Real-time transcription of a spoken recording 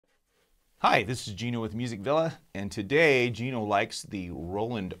Hi, this is Geno with Music Villa, and today Geno likes the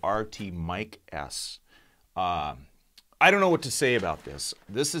Roland RT-MicS. I don't know what to say about this.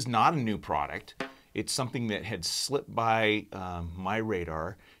 This is not a new product. It's something that had slipped by my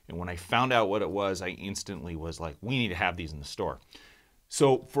radar, and when I found out what it was, I instantly was like, we need to have these in the store.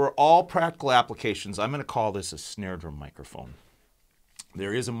 So for all practical applications, I'm going to call this a snare drum microphone.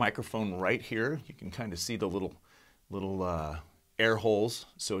 There is a microphone right here. You can kind of see the little air holes,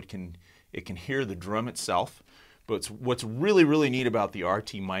 so it can hear the drum itself. But what's really neat about the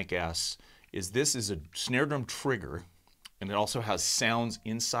RT-MicS is this is a snare drum trigger, and it also has sounds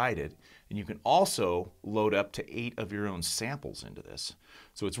inside it. And you can also load up to 8 of your own samples into this.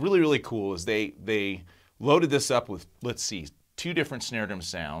 So it's really cool is they loaded this up with, let's see, 2 different snare drum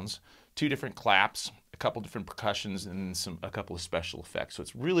sounds, 2 different claps, a couple different percussions, and a couple of special effects. So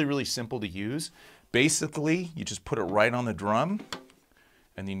it's really simple to use. Basically, you just put it right on the drum,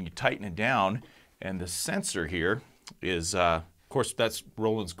 and then you tighten it down, and the sensor here is, of course, that's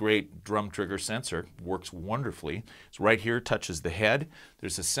Roland's great drum trigger sensor. Works wonderfully. It's right here, touches the head.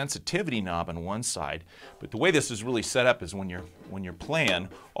 There's a sensitivity knob on one side, but the way this is really set up is when you're playing,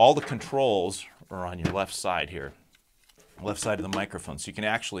 all the controls are on your left side here, left side of the microphone. So you can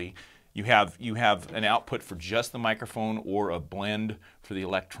actually, you have an output for just the microphone or a blend for the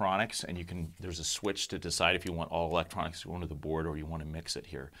electronics, and there's a switch to decide if you want all electronics to go into the board or you want to mix it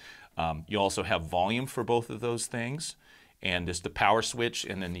here. You also have volume for both of those things, and just the power switch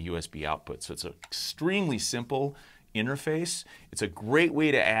and then the USB output. So it's an extremely simple interface. It's a great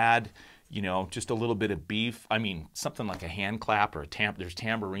way to add, you know, just a little bit of beef. I mean, something like a hand clap or there's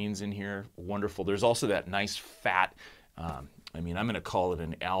tambourines in here. Wonderful. There's also that nice fat, I mean, I'm going to call it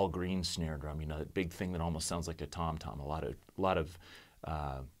an Al Green snare drum, you know, that big thing that almost sounds like a tom-tom. A lot of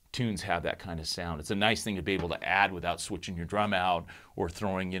tunes have that kind of sound. It's a nice thing to be able to add without switching your drum out or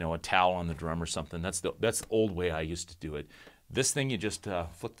throwing, you know, a towel on the drum or something. That's the old way I used to do it. This thing, you just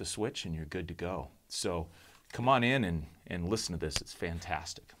flick the switch and you're good to go. So come on in and listen to this. It's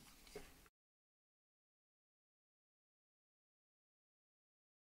fantastic.